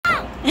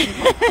You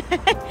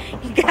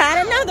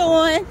got another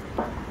one.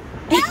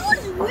 That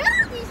was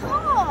really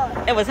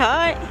hard. It was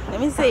hard?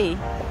 Let me see.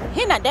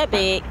 He not that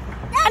big.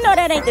 I know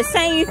that ain't the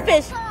same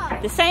fish.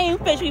 The same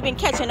fish we've been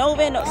catching over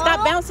and over.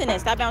 Stop bouncing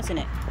it. Stop bouncing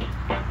it.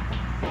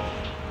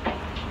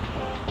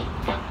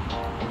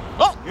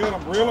 Oh! Get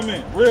him. Reel him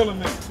in. Reel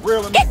him in. Reel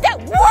him in. Get that.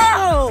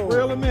 Whoa!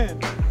 Reel him in.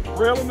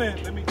 Reel him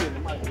in. Let me get it.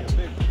 It might be a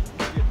big one.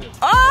 Get this.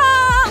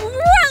 Oh!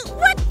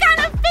 What kind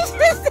of fish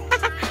is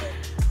that?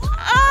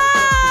 Oh!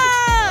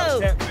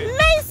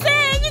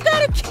 Mason, you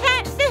got a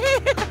catfish.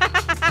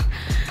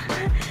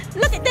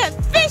 Look at that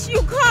fish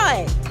you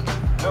caught.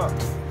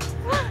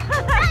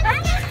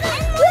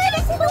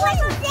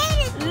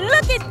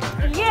 Look at,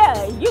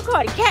 yeah, you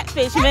caught a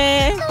catfish,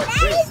 man. Look,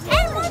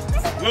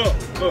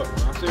 I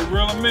said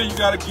reel him in, you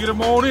gotta get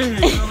him on in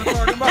here. You know what I'm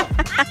talking about?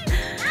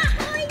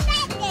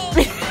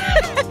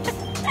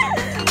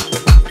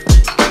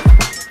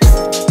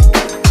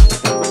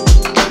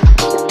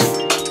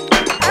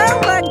 Oh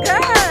my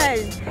gosh.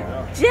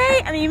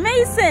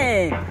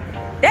 Mason,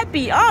 that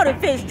beat all the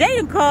fish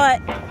Jaden caught.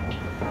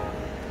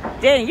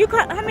 Jaden, you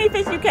caught, how many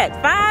fish you catch?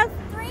 5?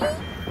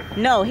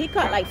 3? No, he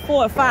caught like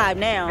 4 or 5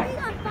 now. I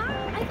got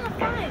 5. I got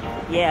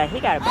 5. Yeah, he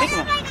got a big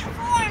one. I got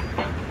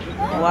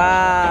 4.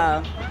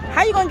 Wow.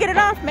 How you gonna get it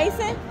off,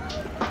 Mason?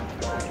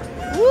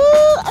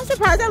 Woo! I'm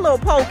surprised that little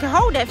pole can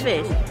hold that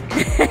fish.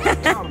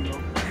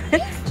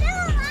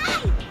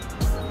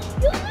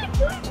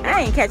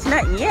 I ain't catch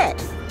nothing yet.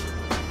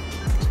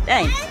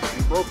 Dang.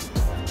 He broke it.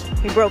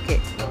 He broke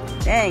it.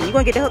 Dang, you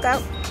gonna get the hook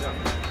out?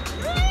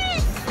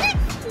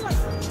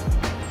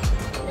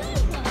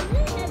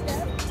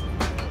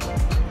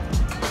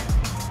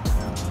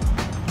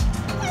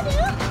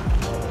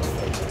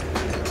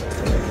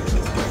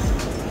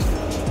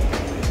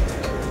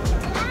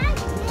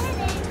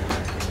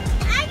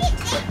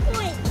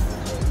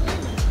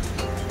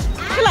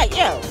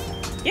 Yo,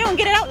 you don't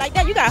get it out like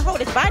that. You gotta hold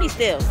his body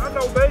still. I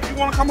know, babe. You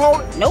wanna come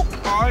hold it? Nope.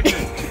 All right,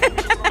 then.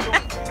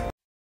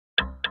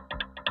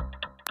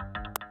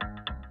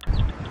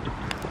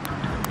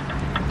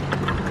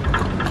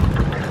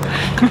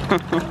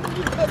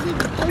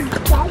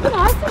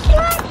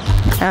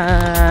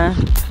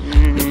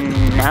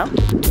 No.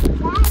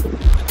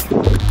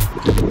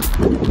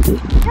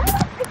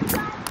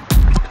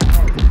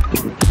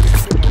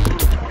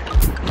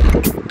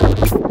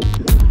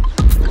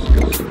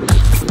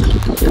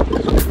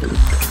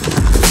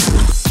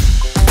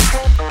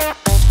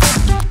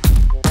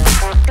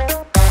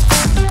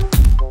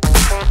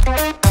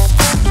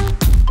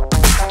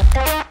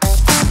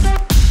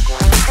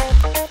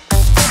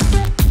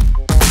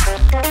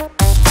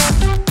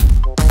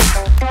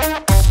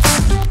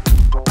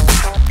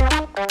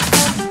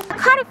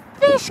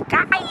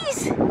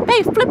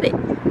 Flip it.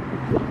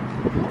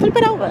 Flip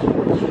it over.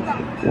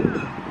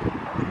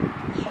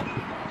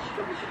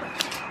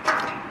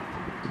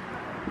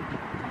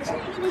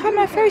 Caught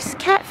my first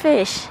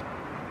catfish.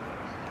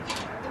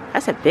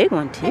 That's a big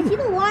one too. I see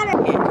the water.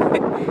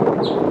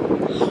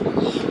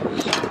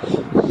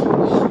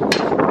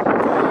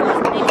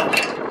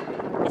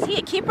 Is he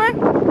a keeper?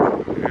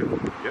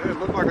 Yeah, it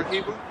looks like a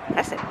keeper.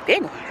 That's a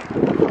big one.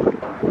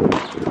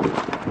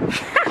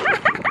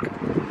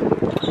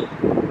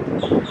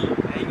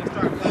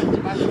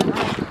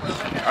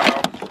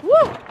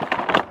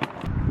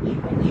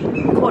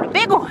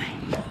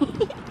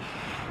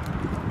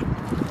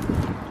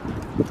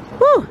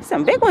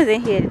 Some big ones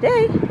in here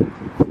today.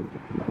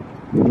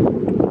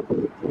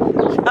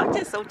 I'm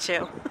just so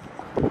chill.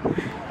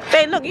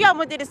 Hey, look, you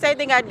almost did the same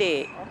thing I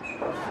did.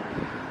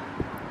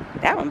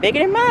 That one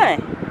bigger than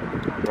mine.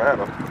 Grab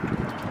her.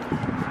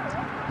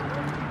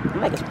 I'm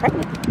like it's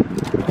pregnant.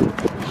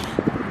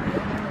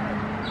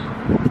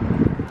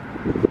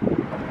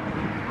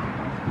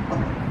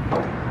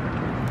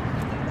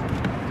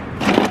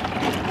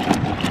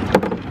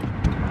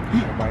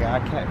 Oh my God,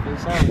 I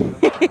catfish out.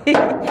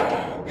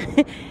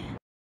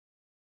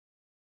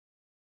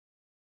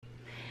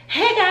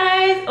 Hey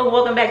guys,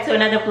 welcome back to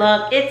another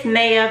vlog. It's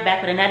Naya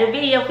back with another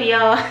video for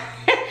y'all.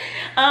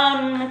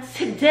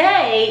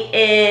 Today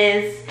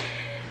is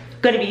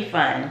gonna be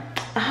fun.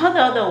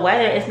 Although the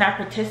weather is not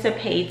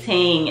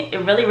participating,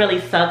 it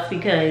really sucks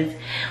because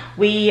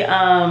we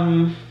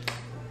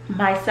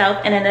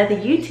myself and another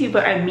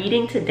YouTuber are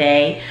meeting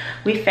today.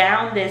 We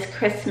found this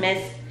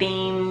Christmas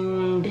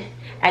themed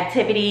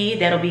activity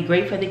that'll be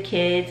great for the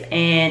kids,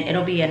 and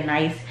it'll be a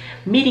nice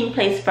meeting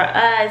place for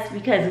us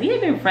because we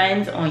have been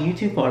friends on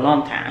YouTube for a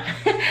long time.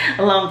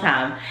 A long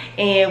time,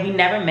 and we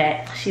never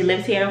met. She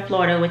lives here in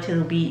Florida, which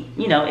will be,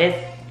 you know, it's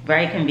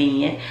very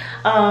convenient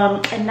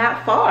and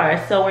not far.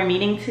 So we're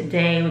meeting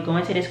today. We're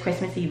going to this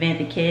Christmas event.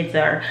 The kids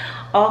are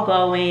all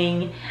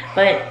going,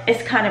 but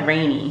it's kind of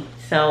rainy.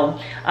 So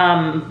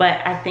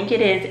but I think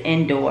it is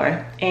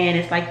indoor, and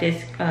it's like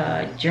this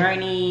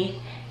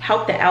journey,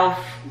 help the elf,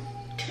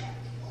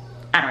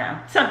 I don't know,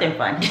 something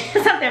fun.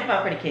 Something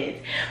fun for the kids.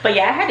 But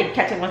yeah, I had to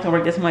catch up on some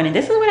work this morning.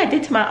 This is what I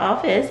did to my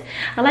office.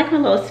 I like my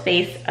little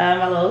space,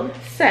 my little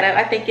setup.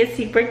 I think it's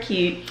super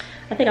cute.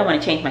 I think I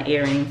want to change my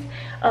earrings.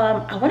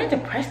 I wanted to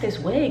press this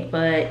wig,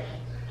 but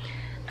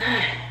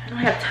I don't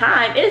have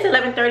time. It is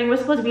 11:30. We're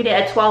supposed to be there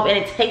at 12 and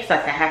it takes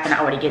us a half an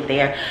hour to get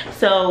there.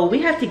 So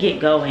we have to get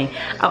going.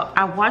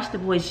 I washed the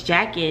boys'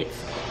 jackets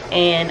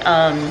and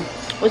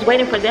was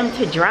waiting for them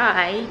to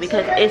dry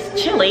because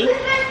it's chilly.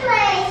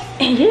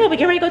 And yeah, we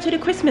get ready to go to the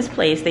Christmas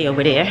place. They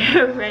over there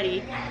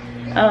ready.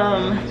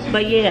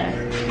 But yeah,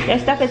 their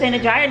stuff is in the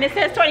dryer and it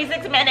says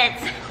 26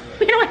 minutes.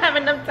 We don't have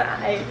enough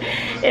time.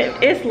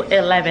 It's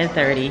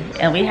 11:30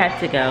 and we have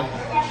to go.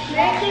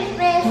 Merry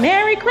Christmas.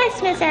 Merry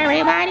Christmas,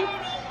 everybody.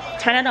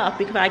 Turn it off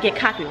because I get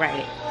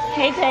copyrighted.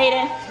 Hey,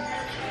 Jada.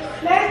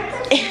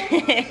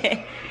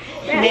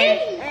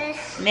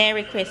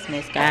 Merry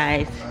Christmas,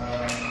 guys.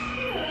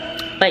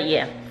 But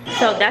yeah,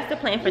 so that's the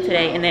plan for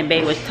today. And then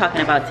Babe was talking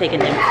about taking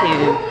them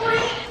to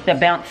the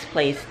bounce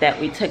place that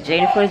we took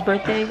Jada for his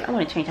birthday. I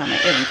want to change out my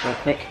earrings real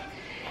quick.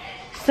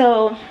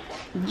 So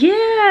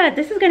yeah,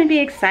 this is gonna be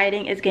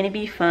exciting. It's gonna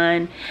be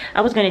fun.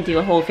 I was gonna do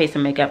a whole face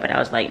of makeup, but I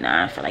was like,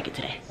 nah, I feel like it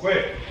today.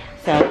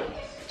 So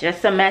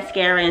just some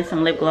mascara and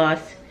some lip gloss,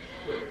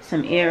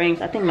 some earrings.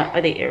 I think my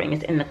other earring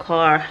is in the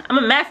car. I'm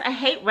a mess. I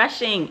hate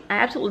rushing. I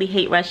absolutely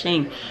hate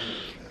rushing.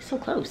 It's so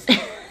close.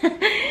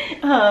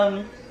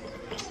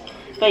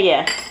 But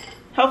yeah,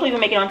 hopefully we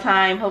make it on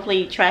time.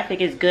 Hopefully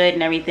traffic is good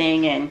and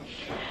everything, and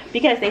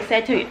because they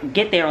said to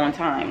get there on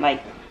time,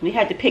 like we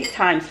had to pick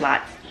time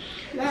slots.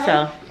 Mom,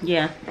 so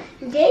yeah.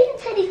 Jaden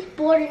said he's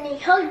bored and he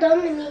hugged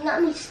on and he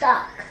got me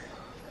stuck.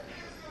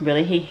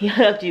 Really? He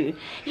hugged you.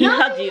 He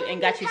hugged you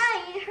and got you.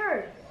 It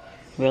hurt.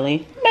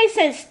 Really?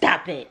 Mason,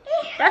 stop it.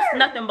 That's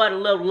nothing but a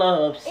little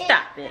love.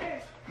 Stop it.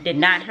 Did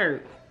not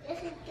hurt.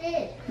 Yes, it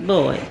did.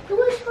 Boy. Who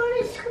was trying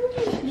to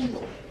squeeze me?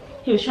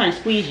 He was trying to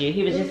squeeze you.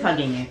 He was just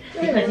hugging you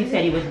because he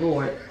said he was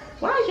bored.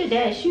 Why is your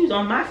dad's shoes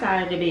on my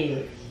side of the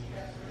bed?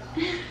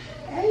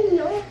 I don't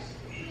know.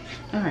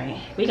 All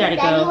right, we gotta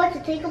Daddy go. wants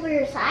to take over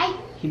your side?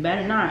 He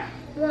better not.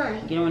 Why?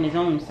 Get on his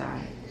own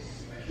side.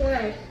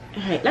 Why?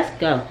 All right, let's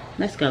go.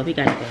 Let's go. We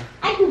gotta go.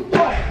 I'm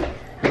bored.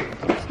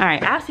 All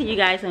right, I'll see you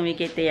guys when we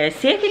get there.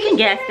 See if you can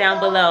guess down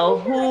below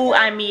who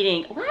I'm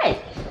meeting. What?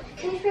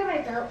 Can you spray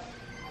my throat?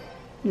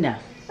 No.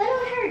 But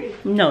it'll hurt you.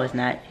 No, it's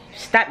not.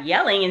 Stop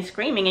yelling and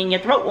screaming and your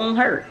throat won't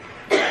hurt.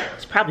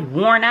 It's probably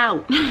worn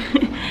out.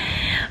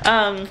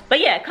 But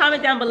yeah,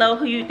 comment down below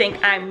who you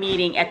think I'm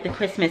meeting at the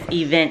Christmas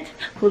event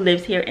who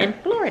lives here in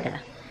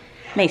Florida.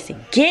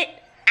 Mason, get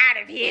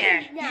out of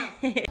here. No.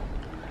 Hey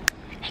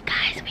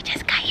guys, we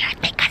just got here. I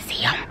think I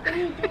see him.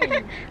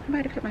 I'm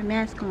about to put my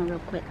mask on real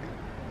quick.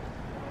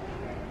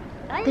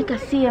 I think I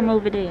see him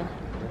over there.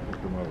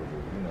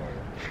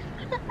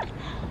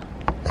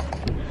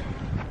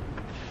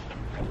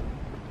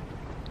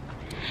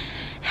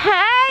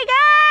 Hey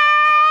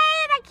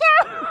guys! I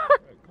can't.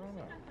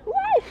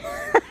 What?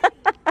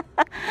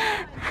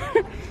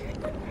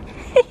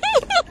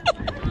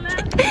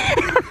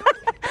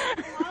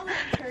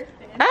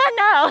 I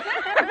know.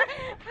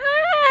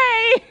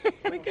 Hi.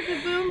 Look at the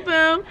boom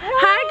boom.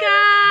 Hi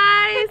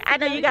guys. I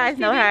know you guys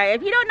know her.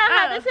 If you don't know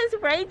her, this is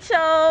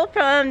Rachel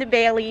from the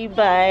Bailey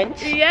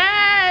Bunch.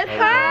 Yes.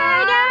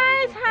 Hi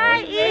guys.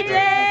 Hi EJ.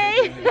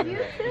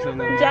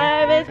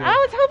 Jarvis. I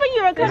was hoping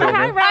you were coming.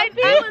 Hi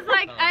Rafi. I was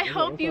like, I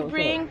hope you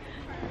bring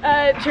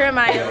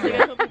Jeremiah. I was like,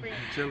 I hope you bring.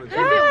 Is it weird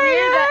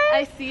that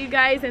I see you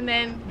guys and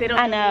then they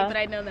don't know me, but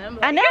I know them?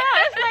 I know.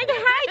 It's like,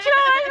 hi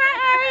Troy, hi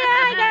Aria,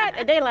 hi that.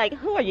 And they're like,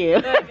 who are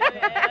you?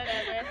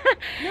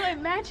 No, it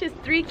matches.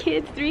 3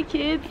 kids, 3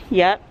 kids.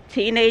 Yep.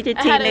 Teenager.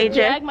 I had to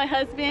drag my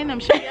husband. I'm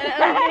sure you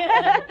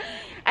got it.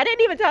 I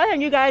didn't even tell him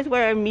you guys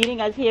were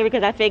meeting us here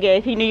because I figured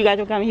if he knew you guys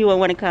were coming, he wouldn't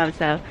want to come.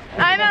 So.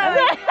 I know.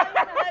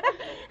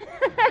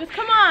 Just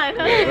come on.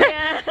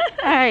 Yeah.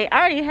 All right. I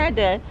already had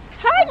the.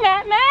 Hi,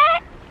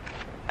 Matt.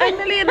 I'm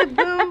Lily in the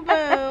boom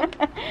boom.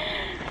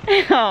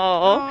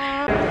 Oh.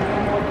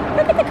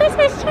 Look at the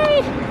Christmas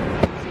tree.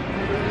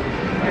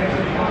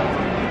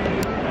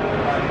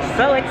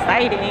 So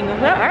exciting.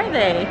 Where are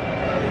they?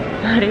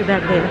 Oh, they're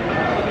back there.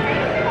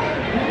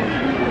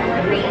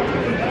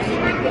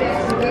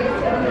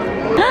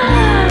 Oh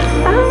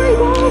my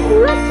God!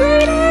 Look,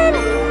 Jaden!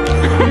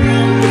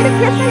 Look at the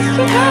Christmas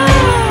tree.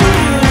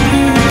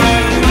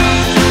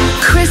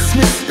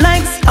 Christmas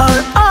lights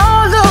are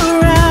all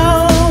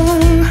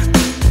around.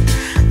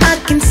 I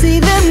can see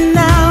them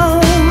now.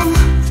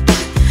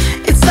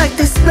 It's like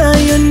they spell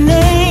your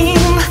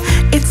name.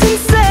 It's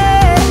insane.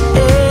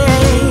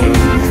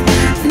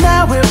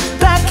 Now we're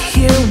back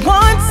here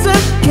once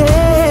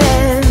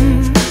again.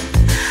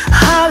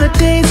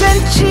 Holidays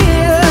and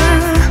cheer.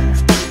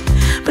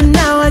 But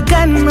now I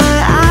got my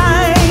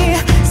eye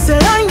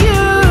set on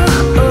you.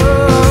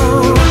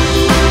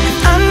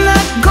 I'm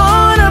not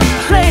gonna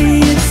play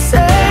it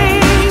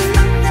safe.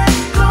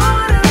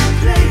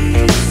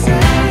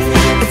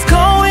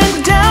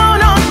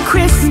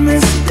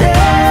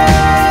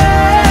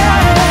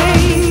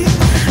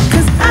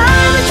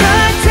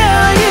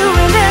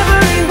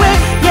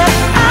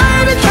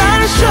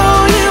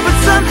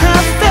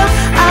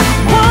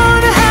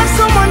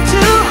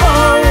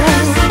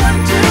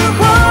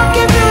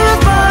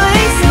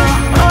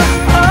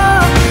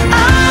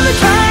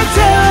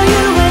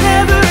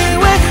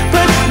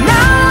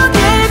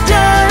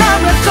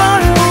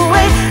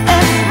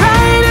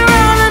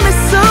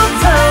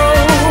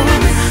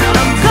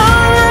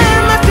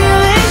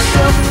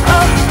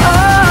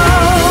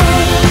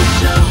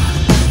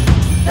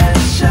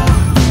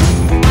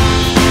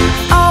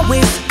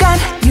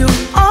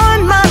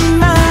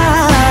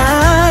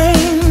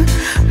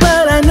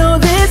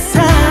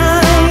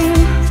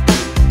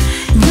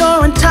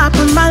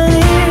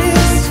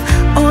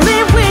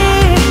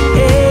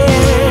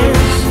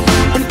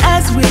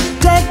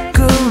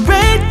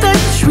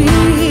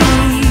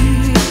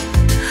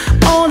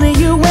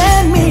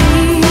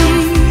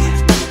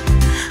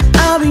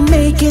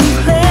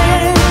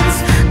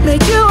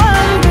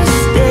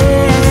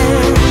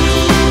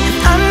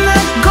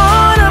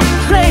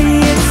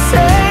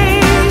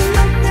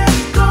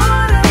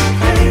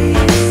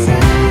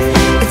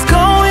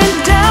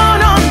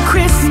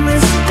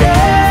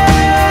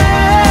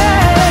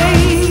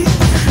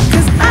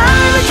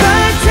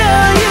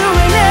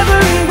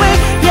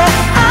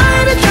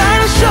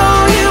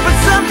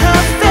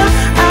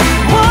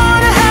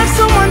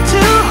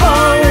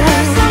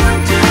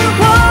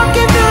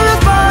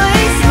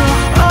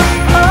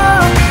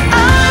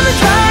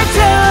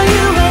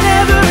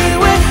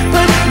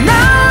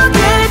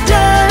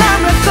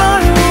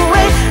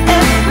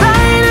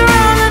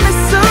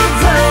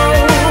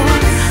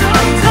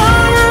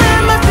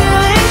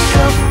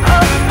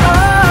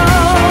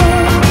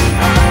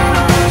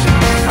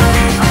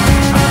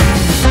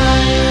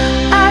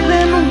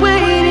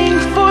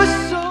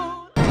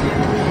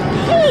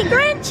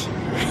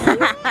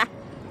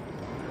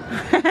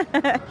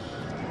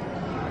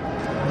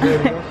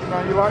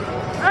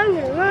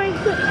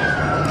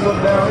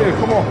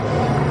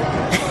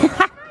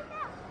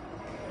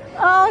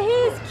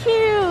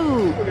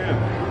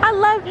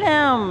 love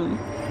him.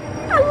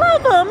 I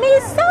love him.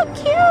 He's so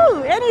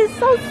cute and he's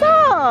so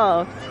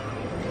soft.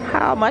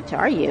 How much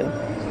are you?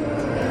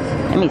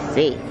 Let me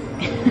see.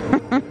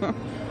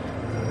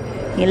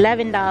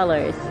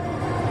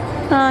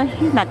 $11.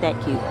 He's not that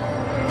cute.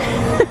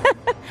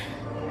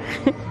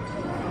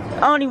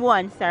 Only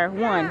one, sir.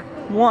 One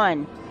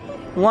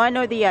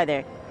or the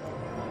other.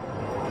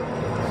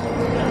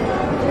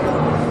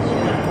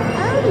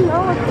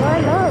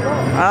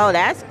 Oh,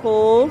 that's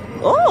cool.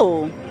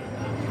 Oh.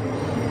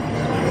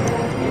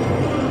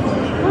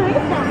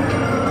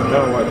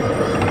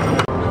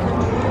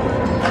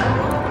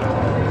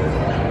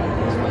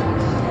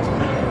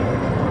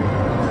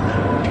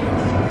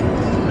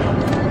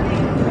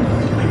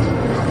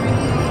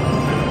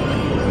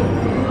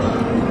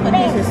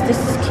 This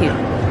is cute.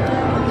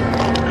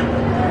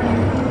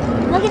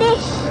 Look at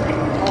this.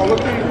 Oh,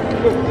 look at this.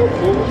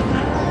 Look.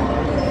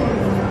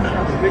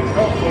 Big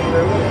cups over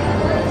there. Look.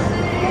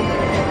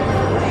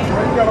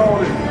 You got all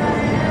this.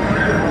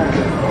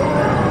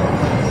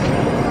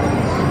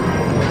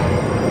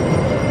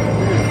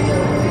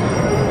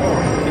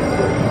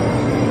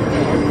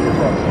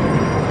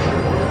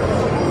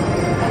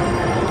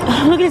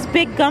 Look at this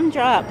big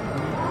gumdrop.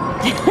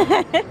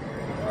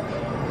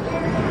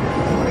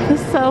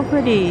 It's so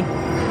pretty.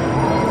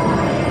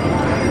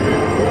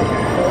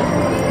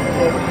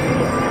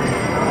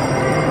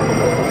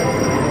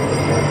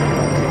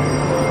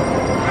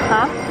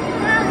 Huh?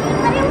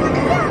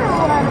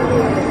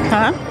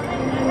 Huh?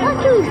 Why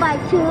can't we buy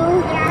two?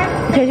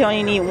 Because you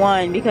only need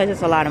one because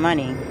it's a lot of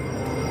money.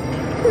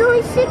 It's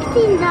only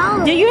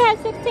 $16. Do you have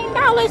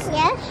 $16?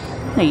 Yes.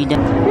 No, you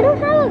don't. We don't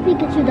have a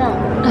Pikachu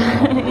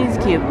though. He's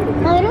cute.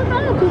 No, we don't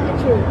have a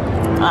Pikachu.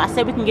 I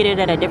said we can get it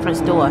at a different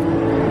store.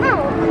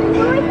 Oh, it's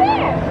right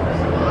there.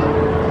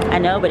 I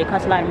know, but it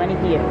costs a lot of money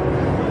here.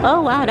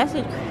 Oh wow, that's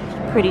a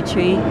pretty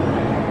tree.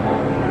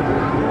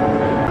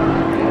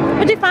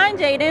 What'd you find,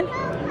 Jaden?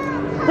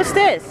 What's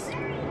this?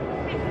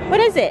 What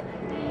is it?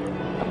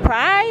 A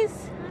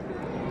prize?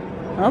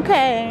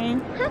 Okay.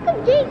 How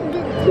come Jake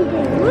gets to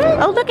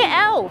the Oh, look at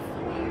Elf.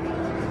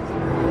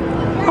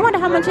 I wonder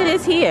how much it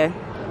is here.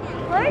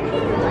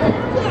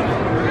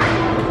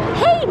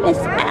 Hey, Miss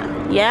Elf.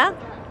 Yeah?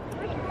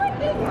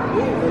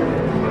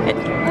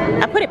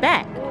 I put it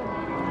back.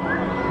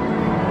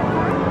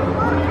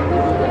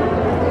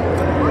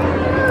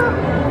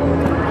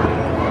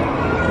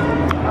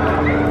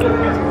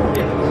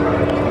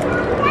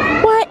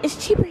 What? It's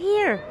cheaper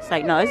here. It's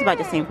like, no, it's about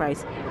the same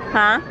price.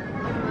 Huh?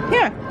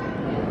 Here.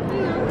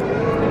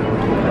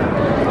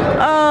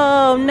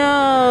 Oh,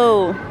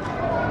 no.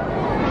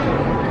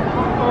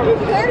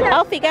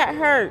 Alfie got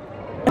hurt.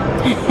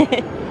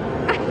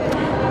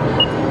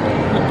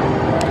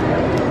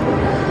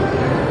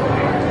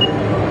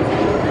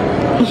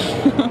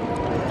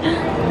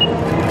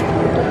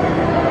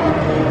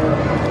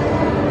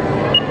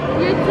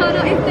 Your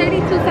total is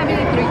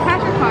 $32.73.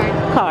 Cash or card?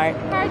 Card.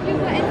 Card, you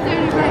will insert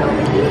it right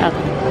over here.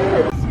 Okay.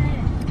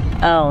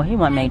 Oh, he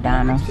want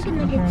McDonald's.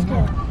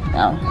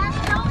 Oh.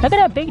 Look at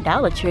that big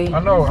Dollar Tree. I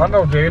know,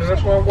 Jada.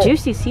 That's what I want.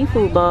 Juicy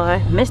seafood bar.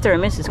 Mr.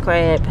 and Mrs.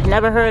 Crab.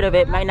 Never heard of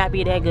it. Might not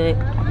be that good.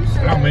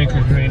 I mean,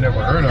 because you ain't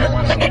never heard of it.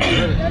 Might not be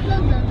good.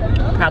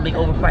 Probably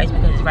overpriced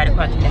because it's right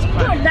across from this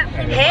park.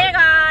 Hey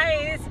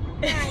guys!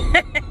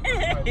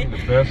 Might be the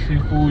best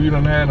seafood you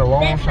done had in a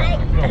long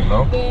time. You don't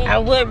know. I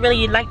would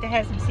really like to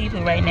have some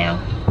seafood right now,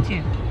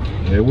 too.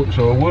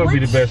 So it would be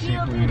the best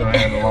seafood you done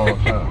had in a long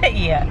time.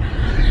 Yeah.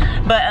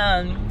 But,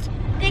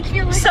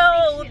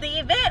 so the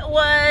event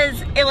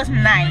was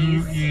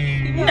nice.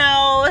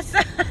 No.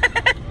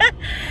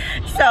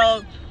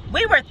 So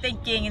we were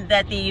thinking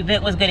that the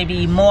event was going to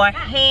be more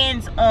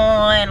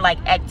hands-on, like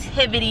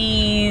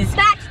activities.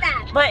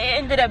 But it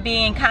ended up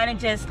being kind of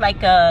just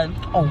like a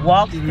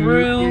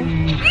walkthrough.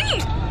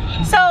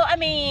 So, I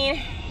mean,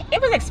 it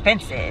was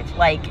expensive.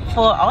 Like,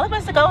 for all of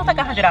us to go, it was like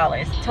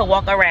 $100 to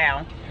walk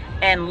around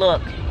and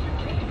look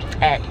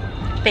at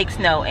fake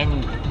snow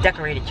and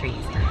decorated trees.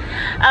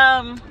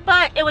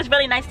 But it was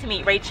really nice to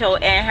meet Rachel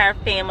and her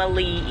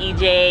family,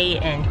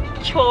 EJ and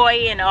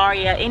Troy and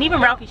Aria, and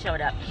even Ralphie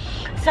showed up.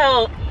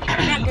 So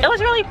it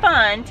was really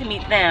fun to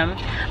meet them.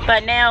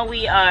 But now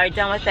we are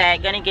done with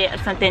that. Gonna get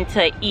something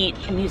to eat.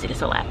 The music is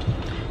so loud.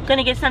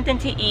 Gonna get something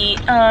to eat.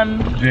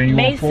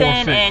 Mason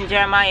and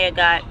Jeremiah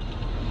got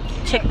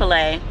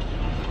Chick-fil-A.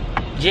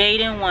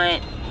 Jaden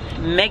went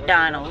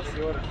McDonald's.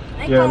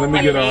 Yeah, let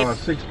me get a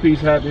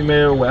 6-piece Happy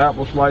Meal with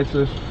apple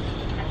slices,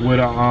 with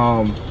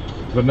a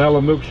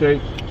vanilla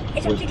milkshake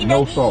with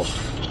no sauce.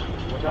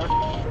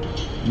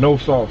 No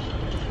sauce.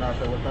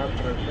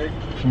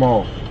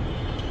 Small.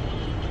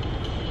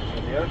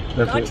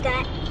 That's it.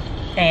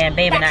 And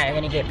Babe and I are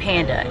gonna get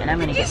Panda, and I'm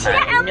gonna get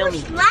mine. No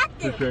meat.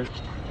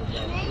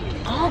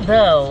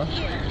 Although,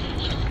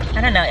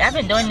 I don't know, I've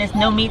been doing this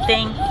no meat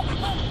thing,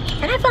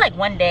 and I feel like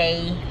one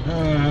day,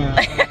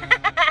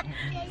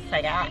 it's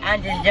like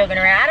I'm just joking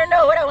around. I don't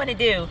know what I want to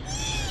do.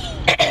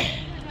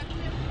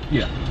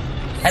 Yeah.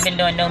 I've been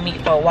doing no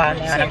meat for a while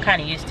now, and I'm kind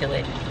of used to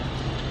it.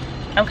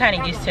 I'm kind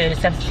of used to the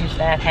substitutes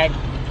that I've had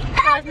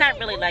So it's not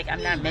really like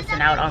I'm not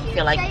missing out on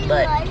feel like,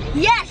 but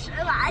Yes,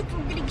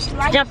 I'm getting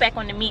sliced. jump back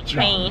on the meat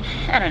train.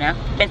 I don't know.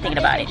 Been thinking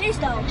about it.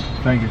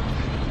 Thank you.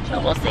 So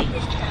we'll see.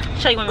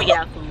 Show you when we get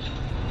our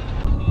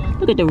food.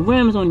 Look at the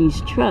rims on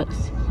these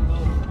trucks.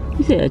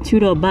 You said a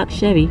two-door box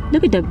Chevy.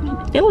 Look at the,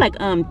 they look like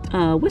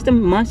what's the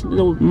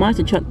little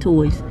monster truck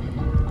toys?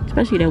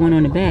 Especially that one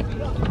on the back.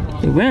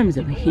 The rims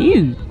are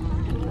huge.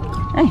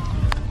 Hey.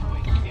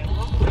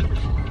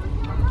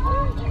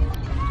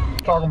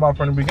 Talking about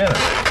from the beginning.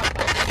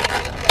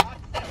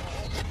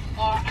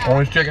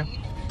 Orange chicken.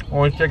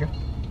 Orange chicken.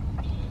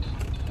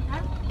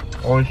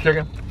 Orange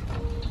chicken.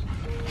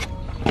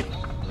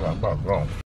 That's about wrong.